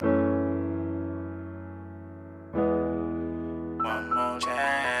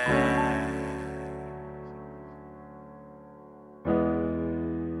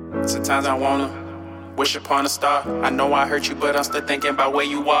Sometimes I wanna wish upon a star. I know I hurt you, but I'm still thinking about where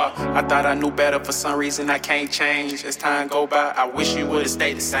you are. I thought I knew better, for some reason I can't change. As time go by, I wish you would've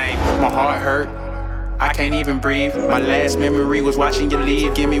stayed the same. My heart hurt, I can't even breathe. My last memory was watching you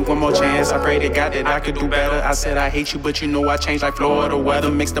leave. Give me one more chance, I pray to God that I could do better. I said I hate you, but you know I changed like Florida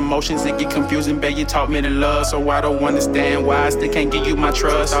weather. Mixed emotions, it get confusing, babe, you taught me to love. So I don't understand why I still can't give you my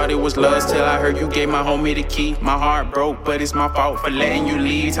trust. Thought it was lust till I heard you gave my homie the key. My heart broke, but it's my fault for letting you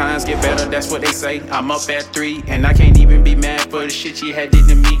leave. Times get better, that's what they say. I'm up at 3, and I can't even be mad for the shit you had did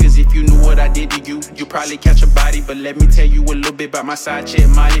to me. Cause if you knew what I did to you, you probably catch a body. But let me tell you a little bit about my side chick,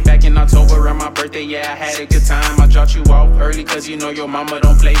 Molly. Back in October around my birthday, yeah, I had a good time. I dropped you off early cause you know your mama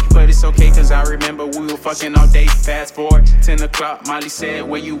don't play. But it's okay cause I remember we were fucking all day. Fast forward, 10 o'clock, Molly said,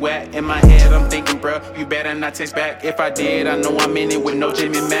 where you at? In my head I'm thinking, bruh, you better not text back. If I did, I know I'm in it with no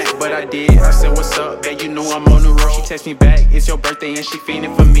Jimmy Mac. But I did, I said what's up, babe, you know I'm on the road. She text me back, it's your birthday and she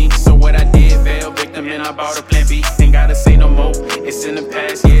feeling for me. So what I did, fell victim and I bought a plan B. Ain't gotta say no more, it's in the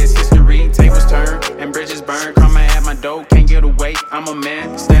past, yeah, it's history. Tables turn and bridges burn, karma at my door, can't get away. I'm a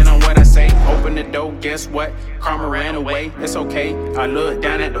man, stand on what I say, open the door, guess what? Karma ran away, it's okay. I looked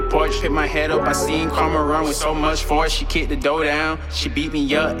down at the porch, hit my head up, I seen karma run with so much force. She kicked the door down, she beat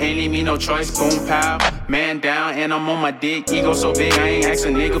me up, ain't leave me no choice. Boom, pow, man down, and I'm on my dick. Ego so big, I ain't ask a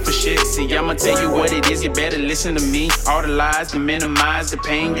nigga for shit. See, I'ma tell you what it is, you better listen to me. All the lies to minimize the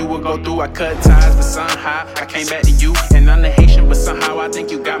pain you will go through. I cut ties, but somehow I came back to you. And I'm the Haitian, but somehow I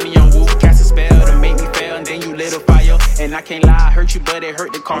think you got me on woo. Cast a spell to make me fail, and then you lit a fire. And I can't lie, I hurt you, but it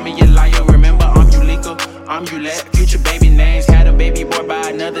hurt to call me a liar. Remember, I'm Ulika, I'm Ulet, future baby names. Had a baby boy by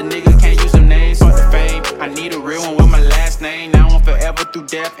another nigga, can't use them names. Fuck the fame, I need a real one with my last name. Now I'm forever through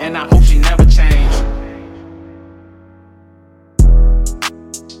death, and I hope she never change.